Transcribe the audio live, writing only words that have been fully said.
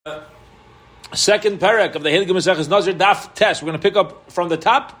Second parak of the Heilige Maseches Nazir Daf Tes. We're going to pick up from the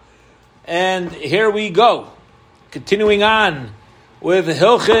top, and here we go. Continuing on with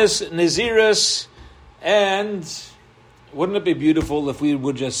Hilchis Naziris, and wouldn't it be beautiful if we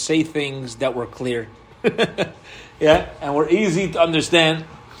would just say things that were clear, yeah, and were easy to understand,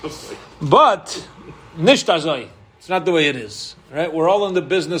 but nishtazoi. It's not the way it is, right? We're all in the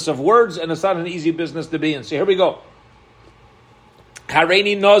business of words, and it's not an easy business to be in. So here we go.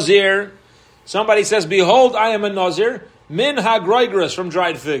 Hareini Nazir. Somebody says, "Behold, I am a Nazir, min hagroigros, from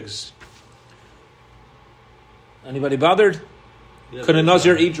dried figs." Anybody bothered? Yeah, Could a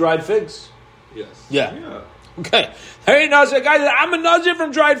Nazir eat dried figs? Yes. Yeah. Okay. Hareini Nazir, guy says, "I'm a Nazir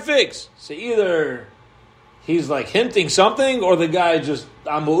from dried figs." So either he's like hinting something, or the guy just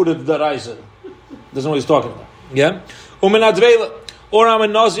amudav daraisa doesn't know what he's talking about. Yeah. Or I'm a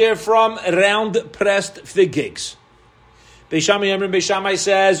Nazir from round pressed fig cakes. Beishamai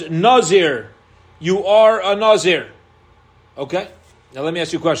says, Nazir, you are a Nazir. Okay? Now let me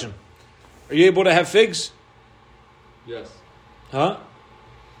ask you a question. Are you able to have figs? Yes. Huh?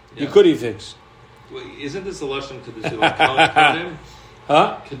 Yeah. You could eat figs. Wait, isn't this a lesson? Could this be like Kodim?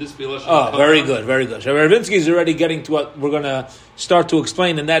 Huh? Could this be a lesson? Oh, very good, very good. So Ravinsky is already getting to what we're going to start to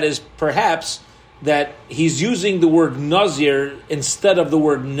explain, and that is perhaps that he's using the word Nazir instead of the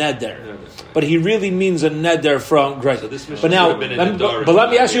word Neder. Right. But he really means a Neder from Greg. So this but now, should have been but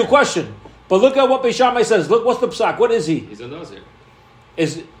let me ask you a question. But look at what Beishamai says. Look, what's the psak? What is he? He's a Nazir.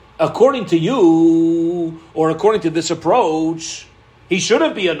 Is according to you, or according to this approach, he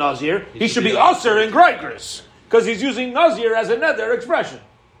shouldn't be a Nazir. He should be Aser in Greigris, because he's using Nazir as a Neder expression.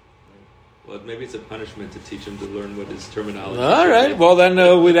 Well, maybe it's a punishment to teach him to learn what his terminology. All right. Well, then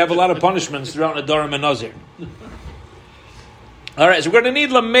we'd have a lot of punishments throughout Nedarim and Nazir. All right. So we're going to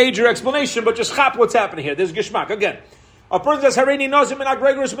need a major explanation, but just chap what's happening here. There's Gishmak again. A person says, "Hareini Nazir min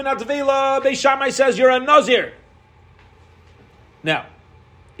Greigris min Tvela." Beishamai says, "You're a Nazir." Now,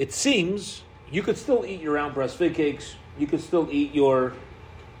 it seems you could still eat your round pressed fig cakes. You could still eat your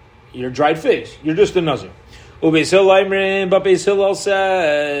dried figs. You're just a Nazir. But Beis Hillel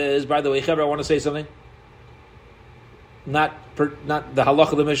says, by the way, Chevra, I want to say something. Not the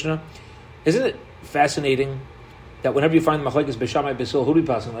halacha of the Mishnah. Isn't it fascinating that whenever you find machlekes Beishamai Beis Hillel, who do we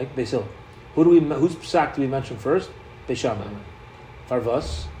pass on like Beis Hillel? Whose psak do we mention first? Beishamai.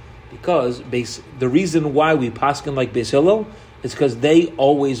 Farvas. Because the reason why we paskin like Beis Hillel is because they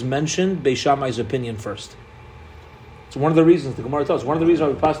always mentioned Beishamai's opinion first. It's one of the reasons the Gemara tells us. One of the reasons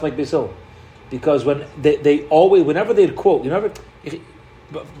why we pass like Beis Hillel. Because when they always, whenever they'd quote,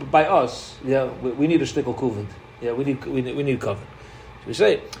 by us, yeah, we need a shtickle kuvud. Yeah, we need cover. So we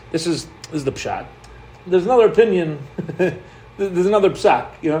say this is the pshat. There's another opinion. There's another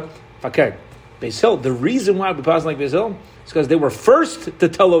psak. Fakir, Beis Hillel. The reason why we pass like Beis Hillel is because they were first to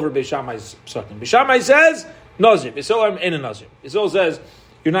tell over Beishamai's psakim. Beishamai says Nazir. Beis Hillel ain't a Nazir. Beis Hillel says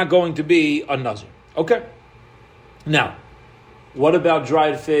you're not going to be a Nazir. Okay. Now, what about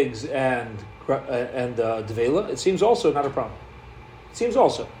dried figs and Devela? It seems also not a problem. It seems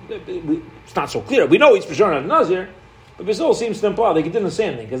also. It's not so clear. We know he's for sure not a Nazir, but Beis Hillel seems to imply they didn't say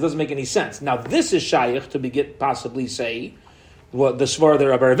anything because it doesn't make any sense. Now, this is shaykh to possibly say what the svar that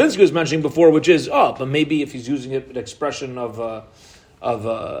Rabbi Ravinsky was mentioning before, which is, but maybe if he's using an expression of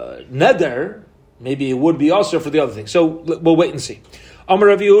neder, maybe it would be also for the other thing. So we'll wait and see. Amar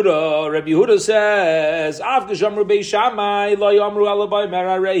Rabbi Yehuda says, "Afgash Amru Beishamai lo yamru alabai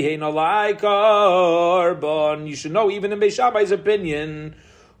merarein alai karbon." You should know, even in Beishamai's opinion,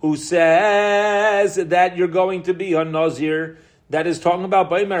 who says that you're going to be a Nazir, that is talking about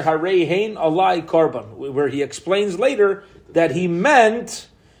Baimer harein alai karbon, where he explains later that he meant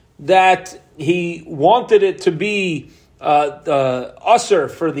that he wanted it to be usher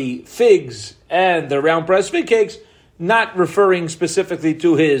for the figs and the round pressed fig cakes, not referring specifically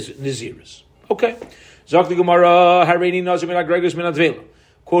to his Naziris. Okay. Zakti Gemara, Hareini Nazir min Greigris min Tvela.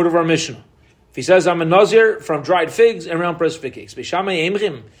 Quote of our Mishnah. If he says, I'm a Nazir from dried figs and round pressed fig cakes. Beishamai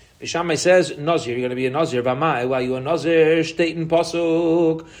Emrim. Beishamai says, Nazir, you're going to be a Nazir. V'amai, why you a Nazir? Shtetin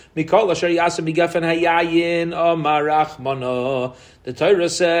pasuk. Mikol asher yasem bigefen hayayin amarachmana. The Torah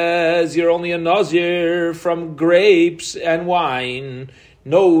says, you're only a Nazir from grapes and wine.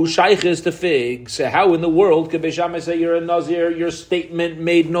 No shaykhis to figs. So how in the world could Beishamai say you're a Nazir? Your statement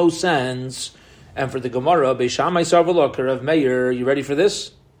made no sense. And for the Gemara, Beishamai Sarvalokar of Meir, you ready for this?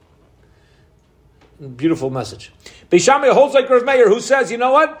 Beautiful message. Beishamai holds like Rav Meir, who says, you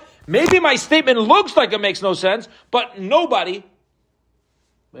know what? Maybe my statement looks like it makes no sense, but nobody.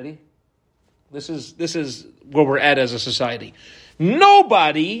 Ready? This is where we're at as a society.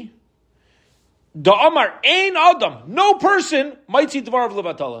 Nobody the Amar Ein Adam, no person might see Dvar of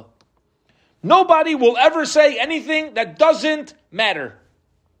Levatala. Nobody will ever say anything that doesn't matter.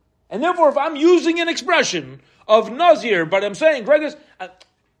 And therefore, if I'm using an expression of Nazir, but I'm saying, Gregor,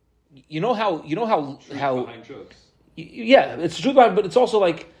 you know how behind jokes. Yeah, it's true, but it's also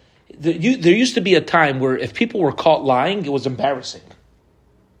like there used to be a time where if people were caught lying, it was embarrassing.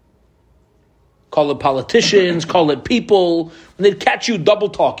 Call it politicians, call it people. When they'd catch you double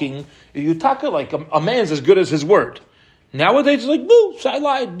talking, you talk like a man's as good as his word. Nowadays, it's like, boo, I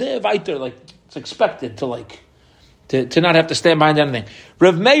lied, weiter. Like, it's expected to not have to stand behind anything.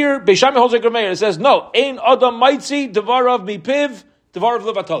 Rav Meir, Beishami holds like Rav Meir, it says, no, ein adam maitzi devarav mipiv devarav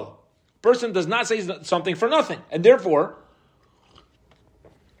levatol. Person does not say something for nothing. And therefore,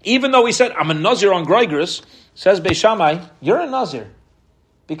 even though he said, I'm a Nazir on Groigris, says Beishami, you're a Nazir.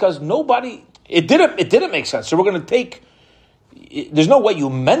 Because nobody... It didn't make sense. So we're going to take... There's no way you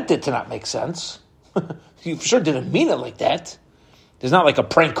meant it to not make sense. You for sure didn't mean it like that. There's not like a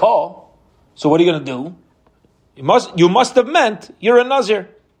prank call. So what are you going to do? You must have meant you're a Nazir.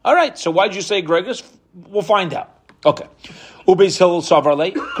 All right, so why did you say Gregus? We'll find out. Okay. Ubeis Hillel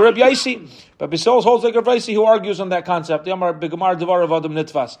Savarle, Kareb Yaisi. But Beis Hillel holds like Rav Yaisi, who argues on that concept. Yamar Begamar Devar of Adam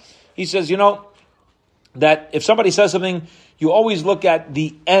Nitvas. He says, that if somebody says something, you always look at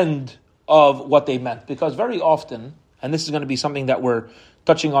the end of what they meant. Because very often, and this is going to be something that we're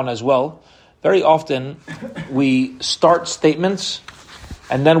touching on as well, very often we start statements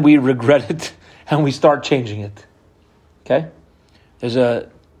and then we regret it and we start changing it. Okay? There's a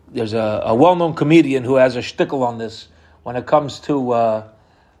well-known comedian who has a shtickle on this when it comes to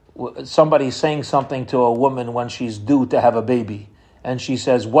somebody saying something to a woman when she's due to have a baby. And she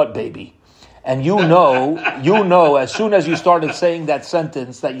says, what baby? And you know, as soon as you started saying that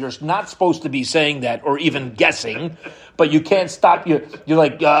sentence that you're not supposed to be saying that or even guessing, but you can't stop. You're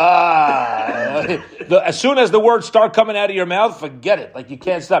like, as soon as the words start coming out of your mouth, forget it. Like you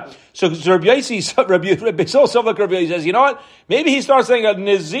can't stop. So Rabbi Yossi says, you know what? Maybe he starts saying,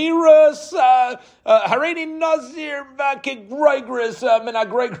 Nazirus, Hareini Nazir, Vakigregris,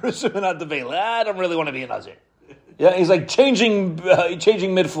 Menagregris, Menadavela. I don't really want to be a Nazir. Yeah, he's like changing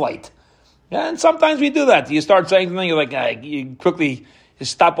mid-flight. Yeah, and sometimes we do that. You start saying something, you're like, you quickly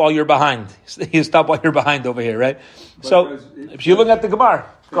stop while you're behind. You stop while you're behind over here, right? But so, if you look at the Gemara,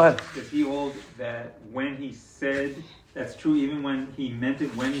 go ahead. Does he hold that when he said, that's true even when he meant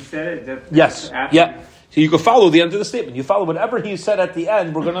it when he said it? Yes, yeah. So you can follow the end of the statement. You follow whatever he said at the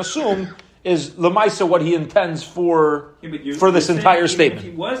end, we're going to assume is Lamaisa what he intends for this entire statement.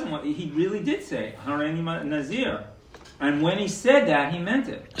 If he wasn't what he really did say, Hareini Nazir. And when he said that, he meant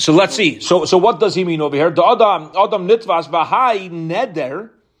it. So let's see. So what does he mean over here? The Adam nitvas v'hai neder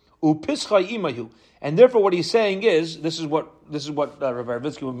upischa imahu. And therefore, what he's saying is, this is what Rabbi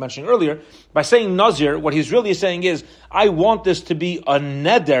Ravitsky was mentioning earlier. By saying Nazir, what he's really saying is, I want this to be a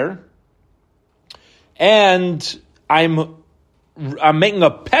neder, and I'm making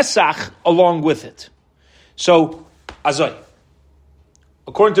a pesach along with it. So, Azoi,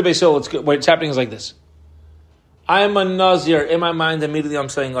 according to Beis Hillel, what's happening is like this. I'm a Nazir. In my mind, immediately I'm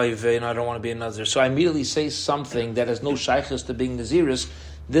saying, I don't want to be a Nazir. So I immediately say something that has no shaykhus to being Naziris.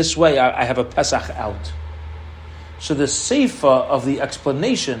 This way, I have a Pesach out. So the seifa of the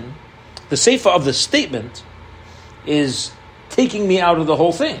explanation, the seifa of the statement, is taking me out of the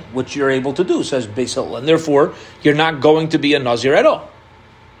whole thing, which you're able to do, says Beis Hillel. And therefore, you're not going to be a Nazir at all.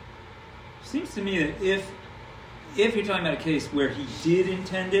 Seems to me that if you're talking about a case where he did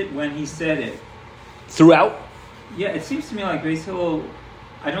intend it when he said it, throughout? Yeah, it seems to me like Beis Hillel,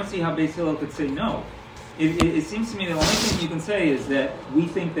 I don't see how Beis Hillel could say no. It seems to me the only thing you can say is that we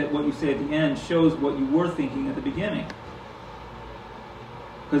think that what you say at the end shows what you were thinking at the beginning.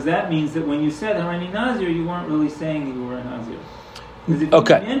 Because that means that when you said Hareini Nazir, you weren't really saying that you were a Nazir.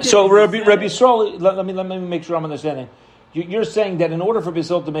 Okay, so Rabbi Yisrael, let me make sure I'm understanding. You're saying that in order for Beis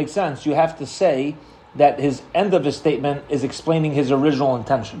Hillel to make sense, you have to say that his end of his statement is explaining his original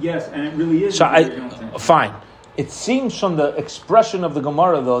intention. Yes, and it really is. So fine. It seems from the expression of the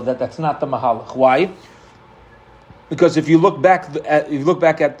Gemara, though, that that's not the mahalach. Why? Because if you look back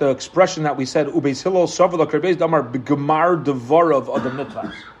at the expression that we said, Ubeis Hillel Savala Kerbeis Damar B'Gemar Devarav Adam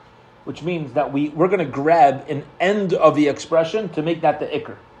Nitvas, which means that we're going to grab an end of the expression to make that the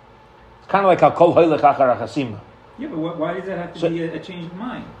ikr. It's kind of like how Kol Hoylech Achar Achasima. Yeah, but why does that have to be a change of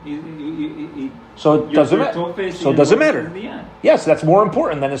mind? So it doesn't matter. So it doesn't matter. Yes, that's more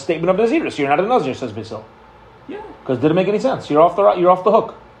important than a statement of Nazirus. You're not a Nazir, says Beis Hillel. Yeah. Because it didn't make any sense. You're off the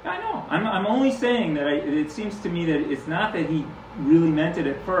hook. I know. I'm only saying that it seems to me that it's not that he really meant it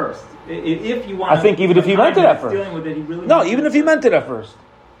at first. If you want, I think even if he meant it at first. Dealing with it, he really no, even if he meant it at first.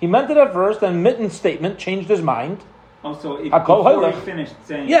 He meant it at first, and Mitten's statement changed his mind. Oh, so Before he finished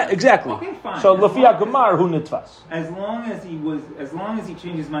saying, yeah, exactly. Okay, fine. So Lafia Gemar hu nitvas. As long as he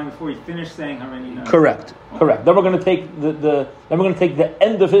changed his mind before he finished saying Hareni Nazir. Correct. Correct. Then we're going to take the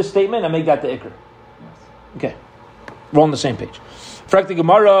end of his statement and make that the ikr. Yes. Okay, we're on the same page. Frakti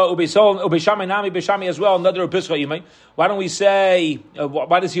Gemara ubeshami nami beshami as well. Another epischa yimei. Why don't we say?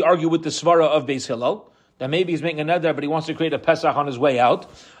 Why does he argue with the svara of Beis Hillel? That maybe he's making a neder, but he wants to create a Pesach on his way out.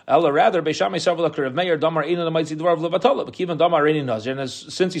 Ella rather, Beishami Savala Karav Meir Damar Ina Lamaitzi Dvar of Levatala, but even Damar Reni Nazir, and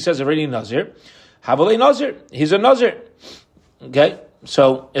since he says a Reni Nazir, Havalei Nazir, he's a Nazir. Okay,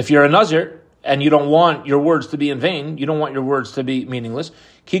 so if you're a Nazir and you don't want your words to be in vain, you don't want your words to be meaningless.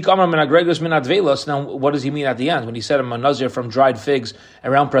 Ki Kamar Menagregus Minadvelas. Now, what does he mean at the end when he said I'm a Nazir from dried figs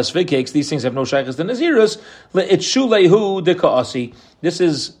and round pressed fig cakes? These things have no shaykhs to Nazirus. It's Shulehu Dikaasi. This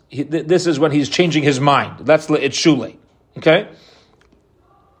is when he's changing his mind. That's it's Shule. Okay?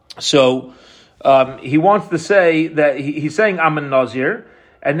 So he wants to say that he's saying I'm a Nazir,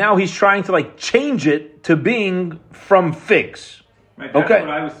 and now he's trying to change it to being from figs. Right, that's what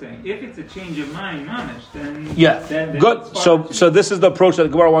I was saying. If it's a change of mind, mamish, then then good. So this is the approach that the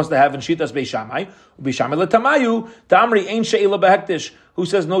Gemara wants to have in Shitas Beishamai. Beishamai letamayu tamri ein sheila behektish. Who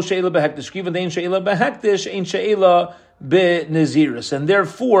says no sheila behektish? Even the ein sheila behektish, ein sheila be-Naziris. And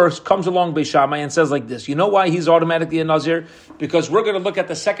therefore comes along Beishamai and says like this. You know why he's automatically a Nazir? Because we're going to look at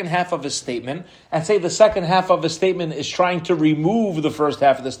the second half of his statement and say the second half of his statement is trying to remove the first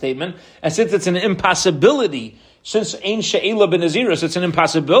half of the statement. And since it's an impossibility, since Ein She'ela Ben-Naziris, it's an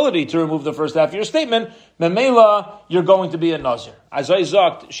impossibility to remove the first half of your statement, Memela, you're going to be a Nazir. As I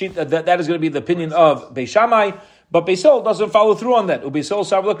sagt, that is going to be the opinion of Beishamai, but Beis Hillel doesn't follow through on that. Beis Hillel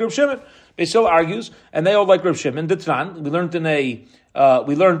sav like Reb Shimon. Beis Hillel argues, and they all like Reb Shimon. Ditran, we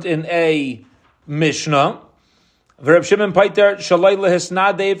learned in a Mishnah. Reb Shimon paiter shalai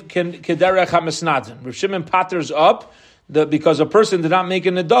lehisnadev kederech hamisnadin. Reb Shimon patters up because a person did not make a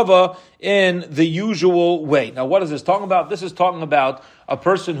nedava in the usual way. Now, what is this talking about? This is talking about a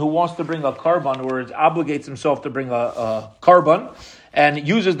person who wants to bring a carbon, or obligates himself to bring a carbon, and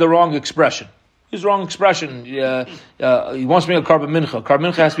uses the wrong expression. His wrong expression. He wants to bring a carbon mincha.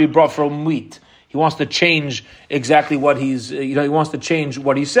 Carbon mincha has to be brought from wheat. He wants to change exactly what he's. He wants to change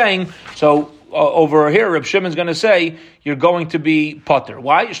what he's saying. So over here, Reb Shimon's going to say you're going to be potter.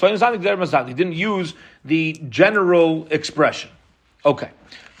 Why? He didn't use the general expression. Okay.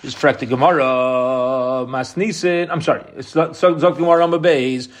 This is Frekti Gemara, Masnisin. I'm sorry. It's Zok Gemara on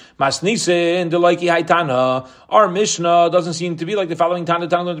Beis. Masnisin, Delaiki Haitana. Our Mishnah doesn't seem to be like the following Tana.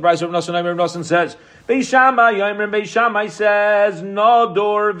 The Bryce of Nasan. Rav Nasan says, Beishamai, Yomrim Beishamai says,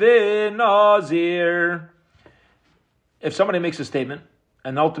 Nador v'Nazir. If somebody makes a statement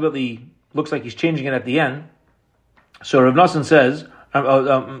and ultimately looks like he's changing it at the end, so Rav Nasan says,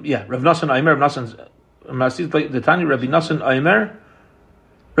 Rav Nasan Aimer, Rav Nasan, the Tani Rabbi Nasan Aimer.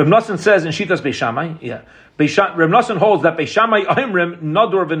 Rav Nasan says in Shitas Beishamai, Rav Nasan holds that Beishamai Aimrim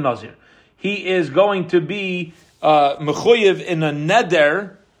Nador v'Nazir. He is going to be mechuyev in a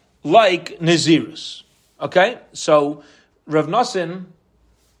neder like Nazirus. Okay, so Rav Nasan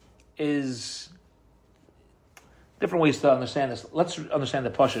is different ways to understand this. Let's understand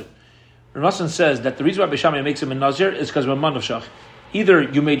the pashut. Rav Nasan says that the reason why Beishamai makes him a Nazir is because of a manavshach. Either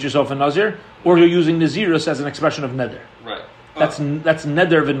you made yourself a Nazir, or you're using Nazirus as an expression of neder. Right. That's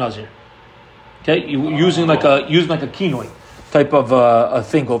neder v'Nazir. Okay, using like a kinoi type of a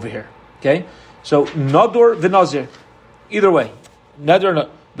thing over here. Okay, so nador v'Nazir. Either way, neder.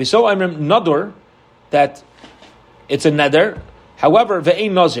 So I'm nador that it's a neder. However,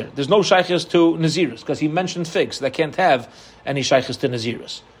 ve'ein Nazir. There's no shaykhis to Nazirus because he mentioned figs that can't have any shaykhis to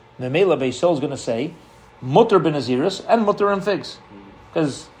Nazirus. Memela Beis Hillel is going to say mutter b'Nazirus and mutter and figs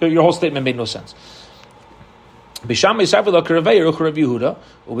because your whole statement made no sense. Beishamai Savila Kiraveir Rav Yehuda,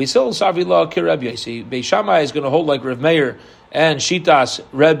 Beis Hillel Savila Kirav Yasi. Beishamai is going to hold like Rav Meir and Shitas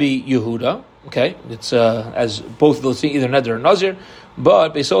Rabbi Yehuda. Okay, it's as both of those things, either Neder or Nazir.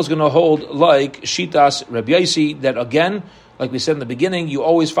 But Beis Hillel is going to hold like Shitas Rabbi Yasi. That again, like we said in the beginning, you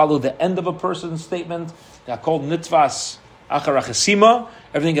always follow the end of a person's statement. They're called Nitvas Acharachasima.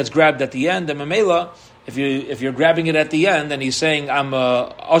 Everything gets grabbed at the end. And Mamela, if you're grabbing it at the end, and he's saying I'm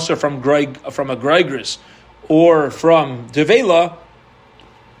a usher from a Greigris, or from Devela,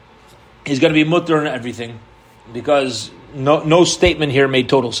 he's going to be mutter and everything, because no statement here made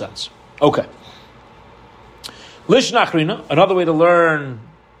total sense. Okay. Lishnachrina, another way to learn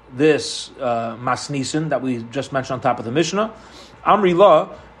this masnisin that we just mentioned on top of the Mishnah. Amri la,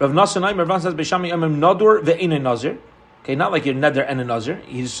 Rav Nasan Rav Nasan says Beishami Amim Nadur ve'inei Nazir. Okay, not like you're neder and a nazir.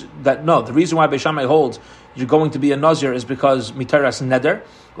 The reason why Beis Shammai holds you're going to be a nazir is because mitaras neder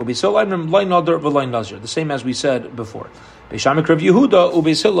will be so loy neder v'loy nazir. The same as we said before. Beis Shammai Rav Yehuda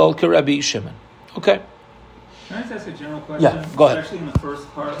ubeis Hillel k'Rabbi Shimon. Okay. Can I just ask a general question? Yeah, go ahead. Especially in the first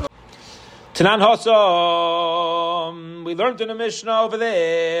part of Tanan Hasam, we learned in the Mishnah over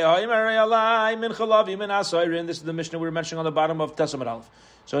there. This is the Mishnah we were mentioning on the bottom of Testament Aleph.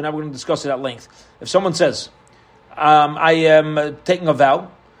 So now we're going to discuss it at length. If someone says, I am taking a vow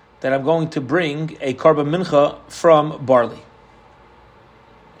that I'm going to bring a karban mincha from barley.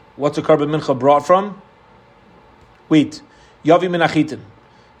 What's a karban mincha brought from? Wheat. Yavi min achitin.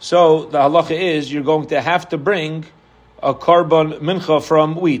 So the halacha is you're going to have to bring a karban mincha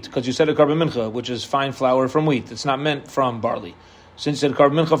from wheat, because you said a karban mincha, which is fine flour from wheat. It's not meant from barley. Since you said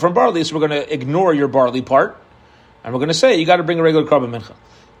karban mincha from barley, so we're going to ignore your barley part, and we're going to say you got to bring a regular karban mincha.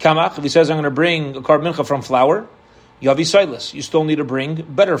 Kamach, if he says I'm going to bring a karban mincha from flour, yavi silas, you still need to bring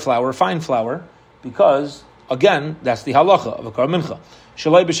better flour, fine flour, because again, that's the halacha of a karban mincha.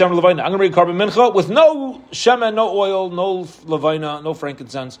 Shalai b'shem levina. I'm going to bring karban mincha with no shemen, no oil, no levina, no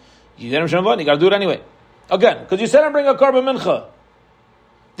frankincense. You got to do it anyway. Again, because you said I'm bringing a karban mincha.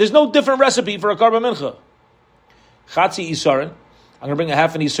 There's no different recipe for a karban mincha. Chatzi isarin. I'm going to bring a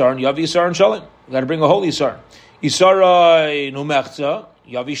half an isarin. You have isarin shalim. You got to bring a whole isarin. Isarai numechza.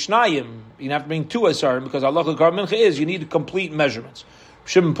 You have ishnayim. You have to bring 2 isarin, because Allah karban mincha is you need complete measurements.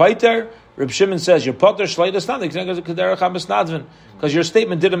 Shimon paiter. Reb Shimon says your pater shleidas nadin because your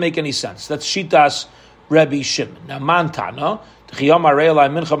statement didn't make any sense. That's shitas Rebbe Shimon. Now Mantana. Who's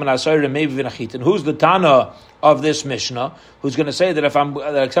the Tana of this Mishnah? Who's going to say that if I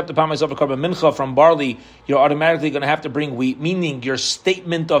accept upon myself a karban mincha from barley, you're automatically going to have to bring wheat? Meaning your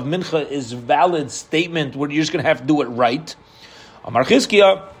statement of mincha is valid statement where you're just going to have to do it right. Amar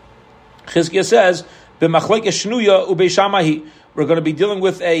Chizkiya says, "B'machlekes shnuya ubeishamahi." We're going to be dealing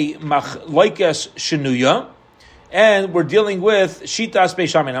with a machlekes shnuya, and we're dealing with shitas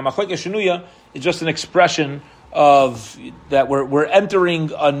beishamai. Now machlekes shnuya is just an expression of that we're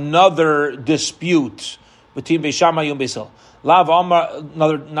entering another dispute between Beis Shammai and Beis Hillel. Lav Amar,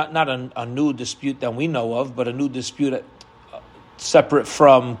 not a new dispute that we know of, but a new dispute separate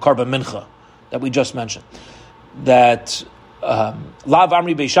from karban mincha that we just mentioned. That Lav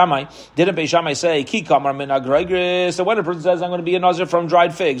Amri Beis Shammai, didn't Beis Shammai say Ki Kamar min agrigris? So when a person says I'm going to be a nazir from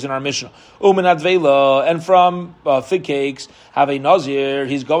dried figs in our Mishnah, Umin advela, and from fig cakes, have a nazir,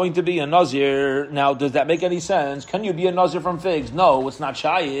 he's going to be a nazir. Now, does that make any sense? Can you be a nazir from figs? No, it's not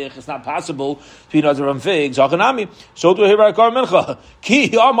shayich. It's not possible to be a nazir from figs. Hachanami. So to hear a karban mincha.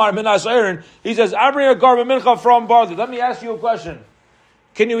 Ki Amar min aseirin. He says I bring a karban mincha from barley. Let me ask you a question.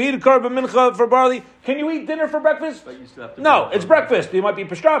 Can you eat a karban mincha for barley? Can you eat dinner for breakfast? But you still have to no, it's breakfast. You might be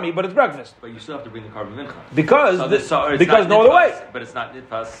pastrami, but it's breakfast. But you still have to bring the karban mincha. Because no other way. But it's not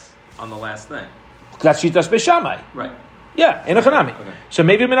nitfas on the last thing. That's shitas Beis Shammai. Right. Yeah, in a chanami. Okay. So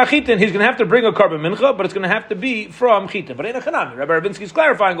maybe min achitin, he's going to have to bring a karban mincha, but it's going to have to be from chitin. But in a chanami, Rabbi Rabinsky's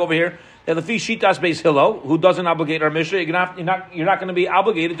clarifying over here that the fish shitas Beis Hillel, who doesn't obligate our Mishnah, you're not going to be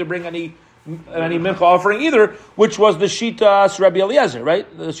obligated to bring any mincha offering either, which was the shitas Rabbi Eliezer, right?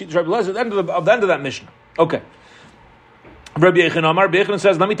 The shitas Rabbi Eliezer at the end of that Mishnah. Okay. Rabbi Yechon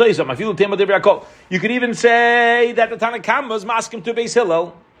says, let me tell you something. You could even say that the Tanakhama is maskim to Beis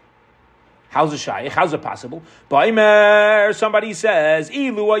Hillel. How's it shaykh? How's it possible? Baimer, somebody says,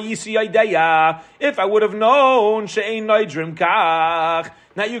 if I would have known, she'ein noidrim kach.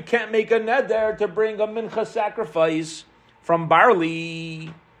 Now you can't make a neder to bring a mincha sacrifice from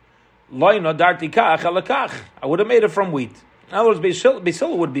barley. Loina darti kach alakach. I would have made it from wheat. In other words, Beis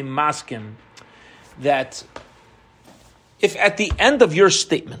Hillel would be masking that if at the end of your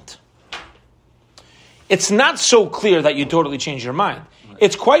statement, it's not so clear that you totally change your mind.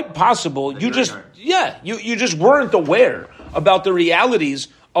 It's quite possible you just weren't aware about the realities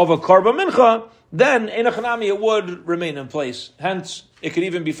of a karban mincha. Then in a chanami it would remain in place. Hence, it could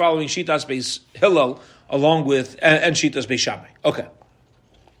even be following shitas Beis Hillel along with and shitas Beis Shammai. Okay.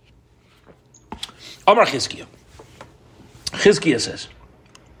 Amar Chizkiya. Chizkiya says,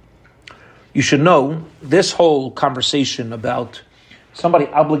 you should know this whole conversation about somebody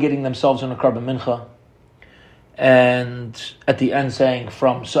obligating themselves in a karban mincha, and at the end saying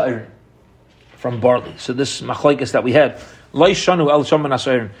from sa'ir, from barley. So this machlekes that we had, Lai shanu el shaman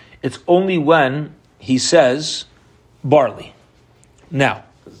asa'ir. It's only when he says barley. Now,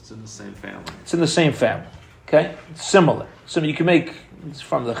 because it's in the same family. It's in the same family. Okay, it's similar. So you can make it's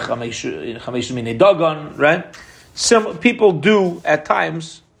from the chamesh mine dagon, right? People do at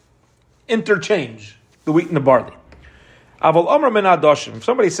times interchange the wheat and the barley. Aval Omer min adoshim. If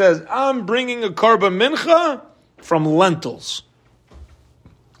somebody says, I'm bringing a karban mincha from lentils.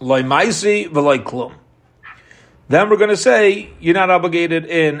 Loy maisi v'loy klum. Then we're going to say you're not obligated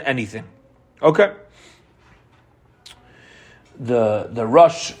in anything. Okay. The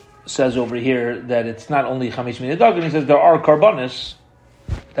Rush says over here that it's not only chamish min adagim. He says there are karbanis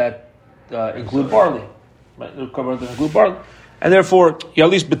that include barley, right? There are karbanis that include barley, and therefore you're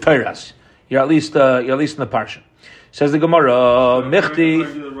at least b'teiras. You're at least in the parsha. Says the Gemara, Michti.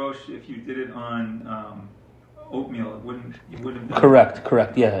 Regular rosh, if you did it on oatmeal, you wouldn't.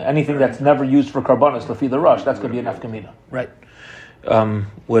 Correct. Yeah, anything that's never used for karbanis, lefi the rush, that's going to be an nafkamina, right?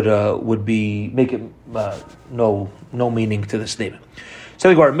 Would be make it no meaning to the statement. So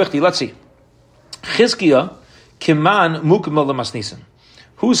the Gemara, Michti. Let's see. Chizkiya kiman mukmel lemasnisin.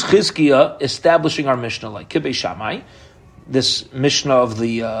 Who's Chizkiya establishing our Mishnah like Kibei Shammai? This Mishnah of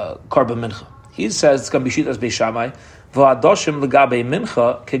the Karba Mincha. He says it's going to be shitas Bei Shammai, v'adoshim legabe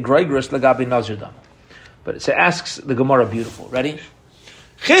mincha kegregris legabe nazir dam. But it asks the Gemara beautiful. Ready?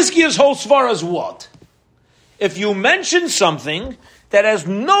 Chizkiya's whole svara is what? If you mention something that has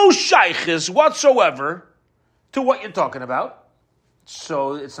no shaykhis whatsoever to what you're talking about,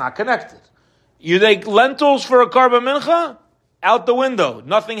 so it's not connected. You take lentils for a karba mincha, out the window,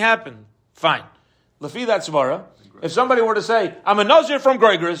 nothing happened. Fine. Lefi that svara. If somebody were to say, I'm a nazir from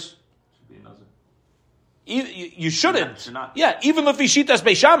Gregris, you shouldn't. Yeah, even if Shitas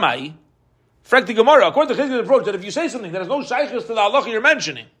Bei Shammai, frankly Gemara, according to Chizkiya's approach, that if you say something that has no shaykhus to the halacha you're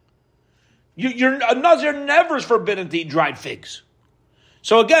mentioning, a nazir never is forbidden to eat dried figs.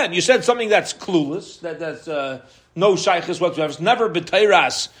 So again, you said something that's clueless, that's no shaykhus whatsoever. It's never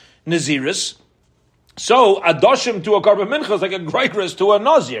b'teiras naziris. So adoshim to a karba mincha is like a greigris to a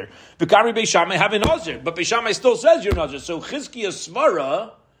nazir. V'kari Bei Shammai have a nazir, but Bei Shammai still says you're nazir. So Chizkiya's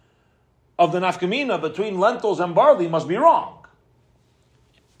svara of the nafkamina between lentils and barley must be wrong.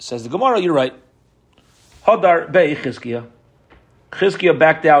 Says the Gemara, you're right. Hadar Bei Chizkiya. Chizkiya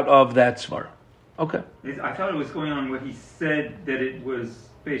backed out of that svara. Okay. I thought it was going on what he said that it was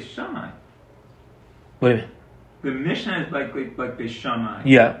Beis Shammai. What do you mean? The Mishnah is like Beis Shammai.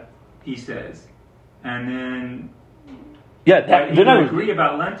 Yeah. He says. And then they're you not agree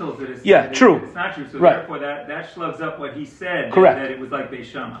about lentils that it's true. It's not true. So right. Therefore that slugs up what he said. Correct. That it was like Beis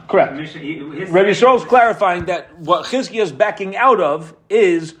Shammai. Correct. Rabbi Yisrael is clarifying that what Chizkiya is backing out of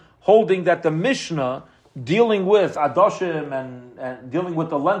is holding that the Mishnah dealing with adoshim and dealing with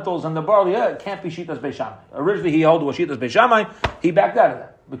the lentils and the barley, it can't be shitas Beis Shammai. Originally he held was shitas Beis Shammai. He backed out of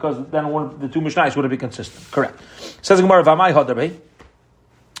that because then one of the two Mishnayos would have been consistent. Correct. Says the Gemara, V'amai hadarbe.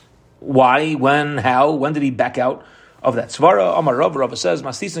 Why? When? How? When did he back out of that? Svara Amar Rav says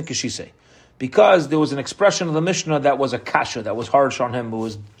Masnisin Kishisei, because there was an expression of the Mishnah that was a kasha, that was harsh on him, who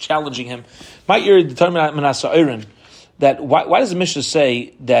was challenging him. Might you determine that why does the Mishnah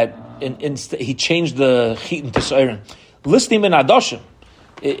say that he changed the chitin to sa'irin? Listening in adoshim,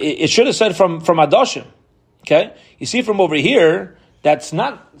 it should have said from adoshim. Okay, you see from over here that's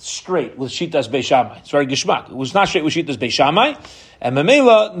not straight with shitas Beis Shammai. It's very gishmak. It was not straight with shitas Beis Shammai, and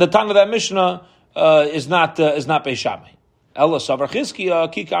memela the tongue of that Mishnah is not Beis Shammai. Ella savar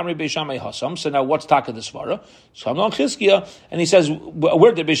Chizkiya ki kamri Beis Shammai hasam. So now what's taka the svara? So I'm on Chizkiya, and he says,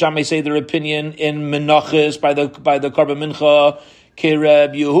 where did Beis Shammai say their opinion in menachis by the karba mincha?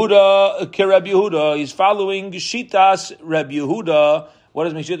 Kereb Yehuda. He's following shitas Reb Yehuda. What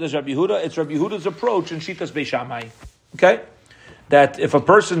does mean shitas Reb Yehuda? It's Reb Yehuda's approach in shitas Beis Shammai. Okay, that if a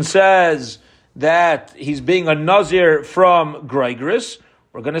person says that he's being a nazir from Greigris,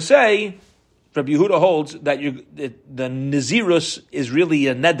 we're going to say Rabbi Yehuda holds that the nazirus is really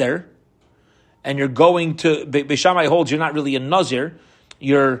a neder, and you're going to Beis Shammai holds you're not really a nazir,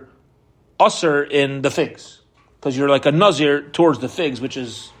 you're usher in the figs because you're like a nazir towards the figs, which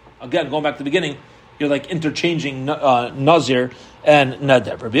is again going back to the beginning. You're like interchanging nazir and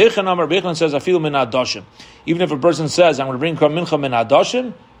neder. Rabbi Yechanan says afilu min adoshim. Even if a person says I'm going to bring karban mincha min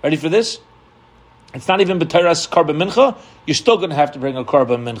adoshim, ready for this? It's not even b'teiras karban mincha. You're still going to have to bring a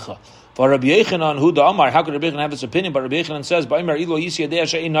karban mincha. For Rabbi Yechanan, who the Amar, how could Rabbi Yechanan have his opinion? But Rabbi Yechanan says,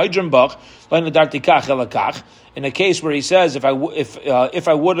 in a case where he says, if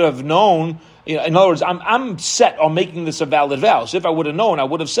I would have known, in other words, I'm set on making this a valid vow. So if I would have known, I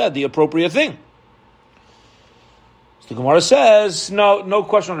would have said the appropriate thing. So the Gemara says, no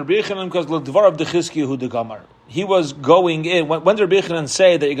question on Rabbi Yechanan, because l'dvar of the Chizkiya hu the Gemara. He was going in. When did Rabbi Yechanan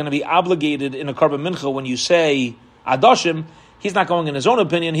say that you're going to be obligated in a karban mincha when you say adoshim? He's not going in his own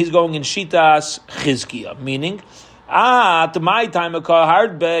opinion. He's going in shitas Chizkiya, meaning To my time,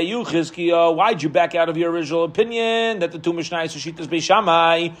 why'd you back out of your original opinion that the two Mishnayos Shittas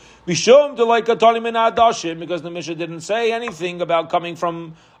Beishamai Mishum to like a Tolim Adashim, because the Mishnah didn't say anything about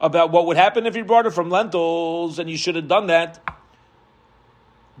about what would happen if you brought it from lentils, and you should have done that.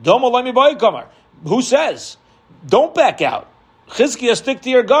 Who says? Don't back out. Chizkiah, stick to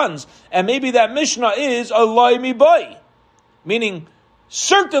your guns. And maybe that Mishnah is a loimi boy, meaning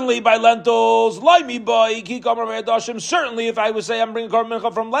certainly by lentils, loimi boy, ki kamar ve'adashim. Certainly, if I would say I'm bringing korban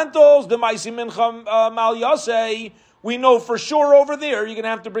mincha from lentils, the ma'isi mincha mal yaseh, we know for sure over there you're going to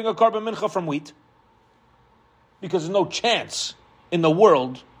have to bring a korban mincha from wheat, because there's no chance in the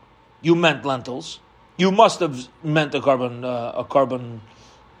world you meant lentils. You must have meant a korban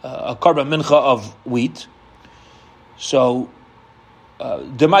mincha of wheat. So.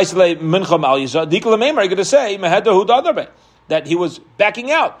 Demaisle mincha mal yisa. Dikla meimer. Are you going to say meheder hu dadarbe, that he was backing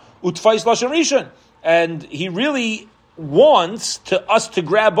out utfais lashon rishon, and he really wants us to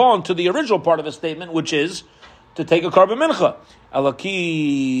grab on to the original part of the statement, which is to take a korban mincha.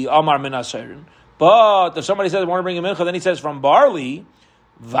 Alaki amar min asayrin. But if somebody says I want to bring a mincha, then he says from barley,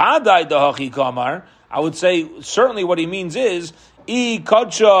 vadai dahachi kamar. I would say certainly what he means is I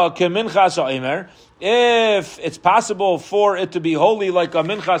kadsha kemincha sa'imer. If it's possible for it to be holy like a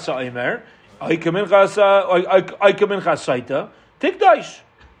mincha sa'imer, tikdash.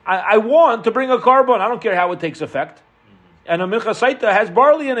 I want to bring a korban. I don't care how it takes effect. And a mincha saita has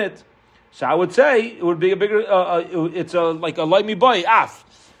barley in it. So I would say it would be a bigger, it's like a loimi boy, af.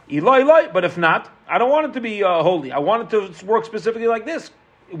 But if not, I don't want it to be holy. I want it to work specifically like this.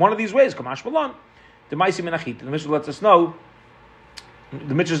 One of these ways. Kamash malan. The Maisi Menachit. The Mishnah lets us know.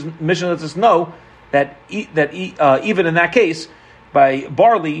 The Mishnah lets us know that even in that case, by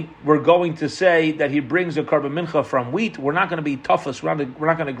barley, we're going to say that he brings a korban mincha from wheat. We're not going to be toughest. We're not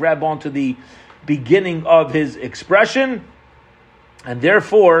going to grab onto the beginning of his expression, and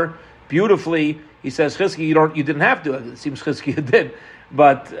therefore, beautifully, he says, Chizkiah, you didn't have to. It seems Chizkiah did,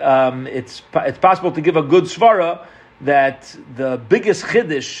 but it's possible to give a good svara that the biggest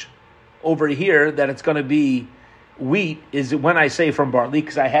chiddush over here that it's going to be wheat is when I say from barley,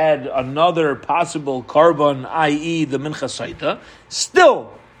 because I had another possible korban, i.e. the mincha saita.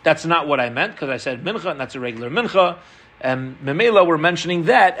 Still, that's not what I meant, because I said mincha, and that's a regular mincha. And memela, we're mentioning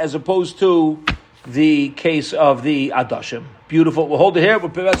that as opposed to the case of the adashim. Beautiful. We'll hold it here. We'll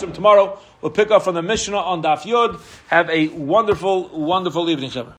pick up tomorrow. We'll pick up from the Mishnah on Daf Yud. Have a wonderful, wonderful evening, Shabbat.